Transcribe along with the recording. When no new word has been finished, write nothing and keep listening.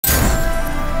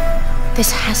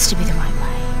This has to be the right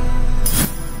way.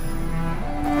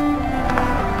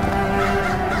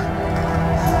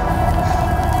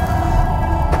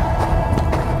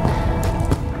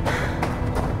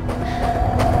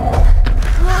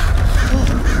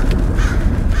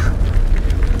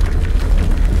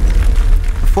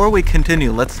 Before we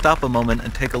continue, let's stop a moment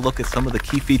and take a look at some of the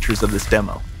key features of this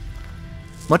demo.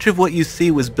 Much of what you see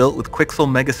was built with Quixel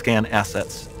Megascan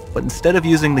assets, but instead of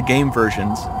using the game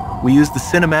versions, we used the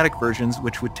cinematic versions,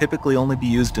 which would typically only be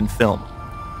used in film.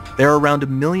 There are around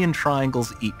 1 million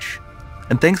triangles each,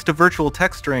 and thanks to virtual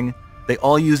texturing, they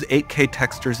all use 8K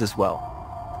textures as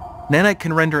well. Nanite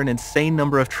can render an insane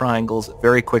number of triangles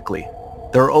very quickly.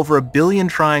 There are over 1 billion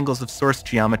triangles of source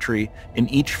geometry in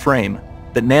each frame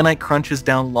that Nanite crunches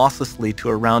down losslessly to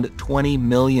around 20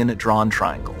 million drawn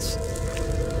triangles.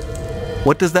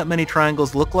 What does that many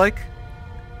triangles look like?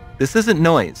 This isn't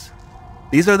noise.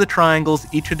 These are the triangles,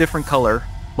 each a different color.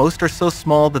 Most are so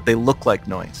small that they look like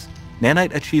noise.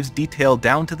 Nanite achieves detail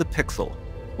down to the pixel,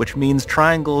 which means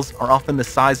triangles are often the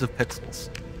size of pixels.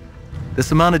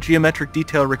 This amount of geometric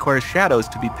detail requires shadows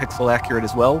to be pixel accurate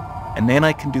as well, and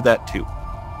Nanite can do that too.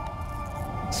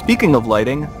 Speaking of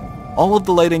lighting, all of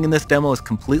the lighting in this demo is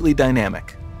completely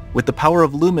dynamic. With the power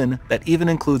of Lumen, that even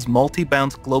includes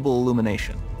multi-bounce global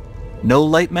illumination. No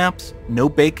light maps, no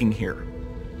baking here.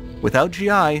 Without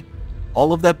GI,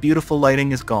 all of that beautiful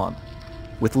lighting is gone.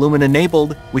 With Lumen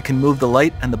enabled, we can move the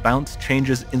light and the bounce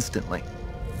changes instantly.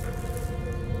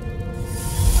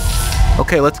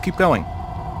 Okay, let's keep going.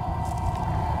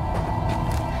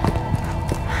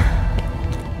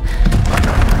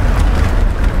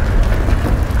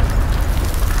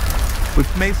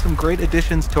 We've made some great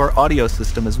additions to our audio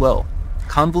system as well.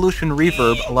 Convolution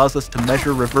reverb allows us to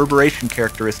measure reverberation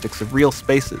characteristics of real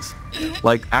spaces,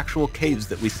 like actual caves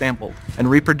that we sampled, and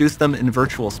reproduce them in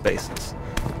virtual spaces.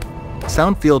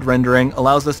 Sound field rendering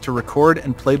allows us to record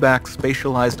and play back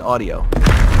spatialized audio.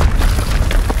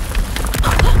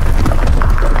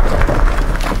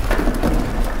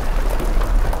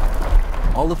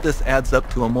 All of this adds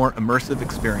up to a more immersive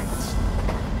experience.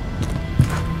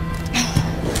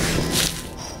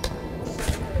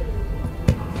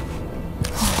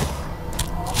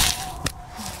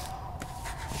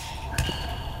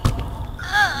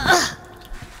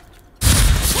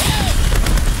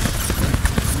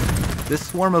 This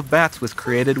swarm of bats was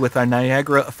created with our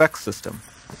Niagara effects system.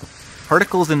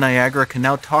 Particles in Niagara can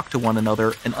now talk to one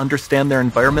another and understand their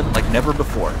environment like never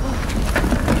before.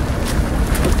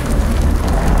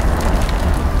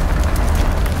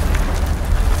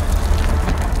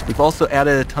 We've also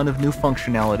added a ton of new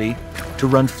functionality to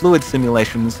run fluid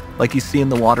simulations like you see in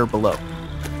the water below.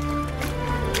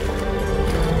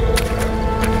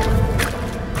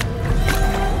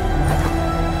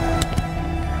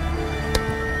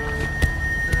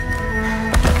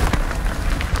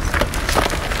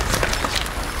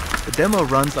 The demo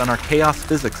runs on our chaos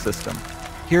physics system.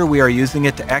 Here we are using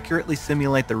it to accurately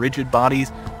simulate the rigid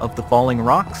bodies of the falling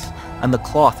rocks and the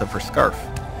cloth of her scarf.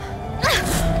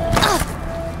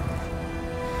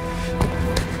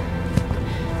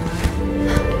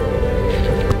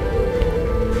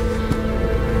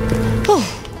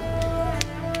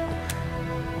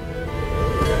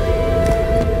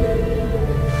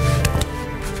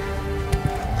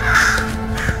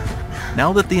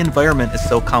 Now that the environment is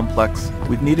so complex,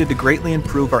 we've needed to greatly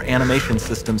improve our animation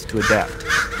systems to adapt.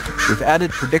 We've added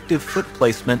predictive foot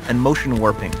placement and motion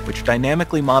warping, which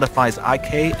dynamically modifies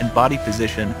IK and body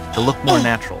position to look more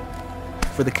natural.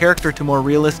 For the character to more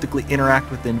realistically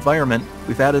interact with the environment,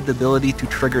 we've added the ability to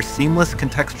trigger seamless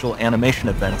contextual animation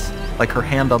events, like her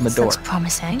hand on the door. Looks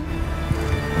promising.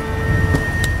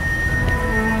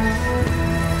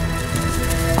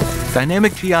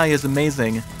 Dynamic GI is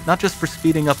amazing, not just for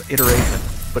speeding up iteration,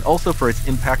 but also for its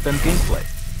impact on gameplay.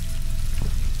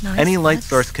 Nice. Any light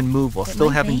source can move while still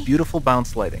having be. beautiful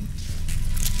bounce lighting.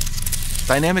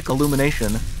 Dynamic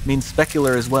illumination means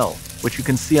specular as well, which you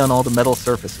can see on all the metal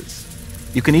surfaces.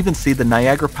 You can even see the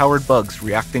Niagara-powered bugs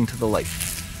reacting to the light.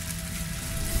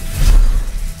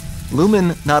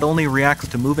 Lumen not only reacts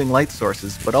to moving light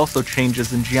sources, but also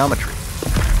changes in geometry.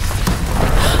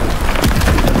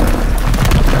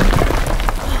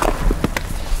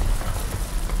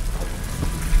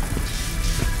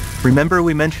 Remember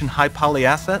we mentioned high poly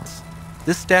assets?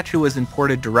 This statue was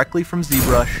imported directly from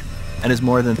ZBrush and is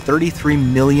more than 33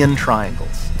 million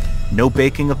triangles. No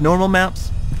baking of normal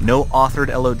maps, no authored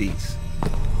LODs.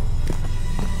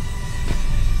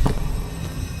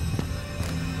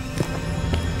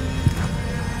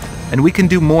 And we can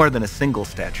do more than a single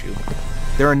statue.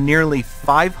 There are nearly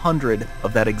 500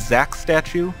 of that exact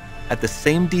statue at the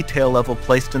same detail level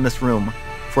placed in this room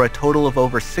for a total of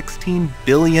over 16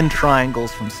 billion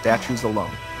triangles from statues alone.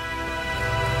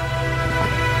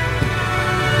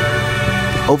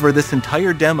 Over this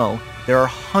entire demo, there are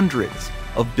hundreds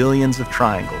of billions of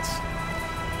triangles.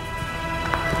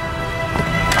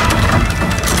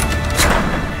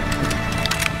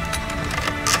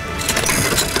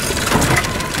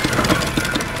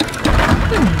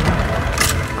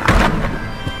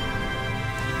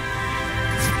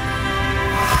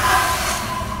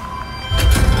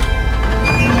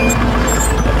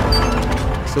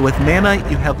 So with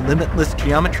Nanite, you have limitless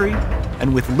geometry,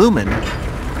 and with Lumen,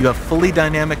 you have fully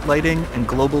dynamic lighting and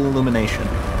global illumination,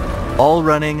 all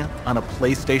running on a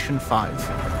PlayStation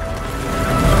 5.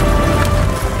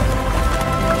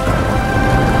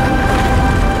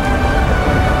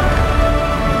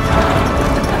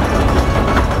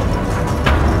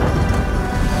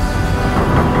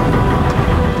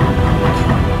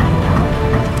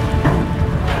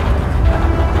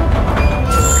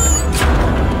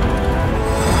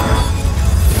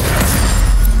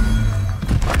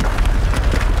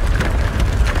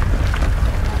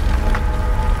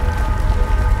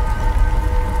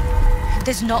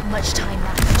 There's not much time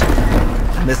left.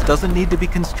 And this doesn't need to be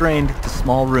constrained to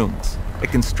small rooms. It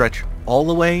can stretch all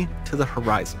the way to the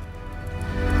horizon.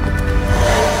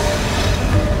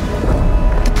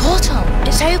 The portal,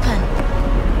 it's open.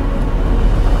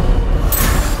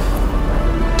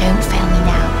 Don't fail me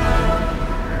now.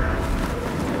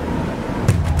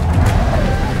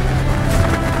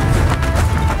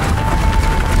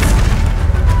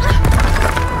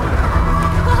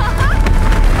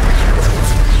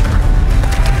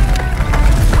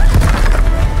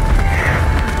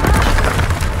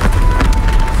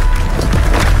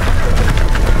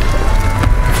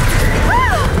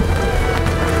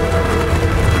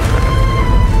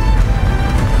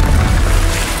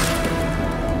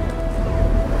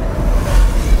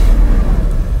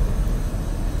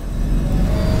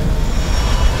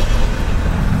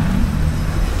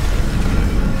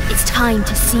 Time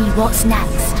to see what's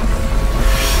next.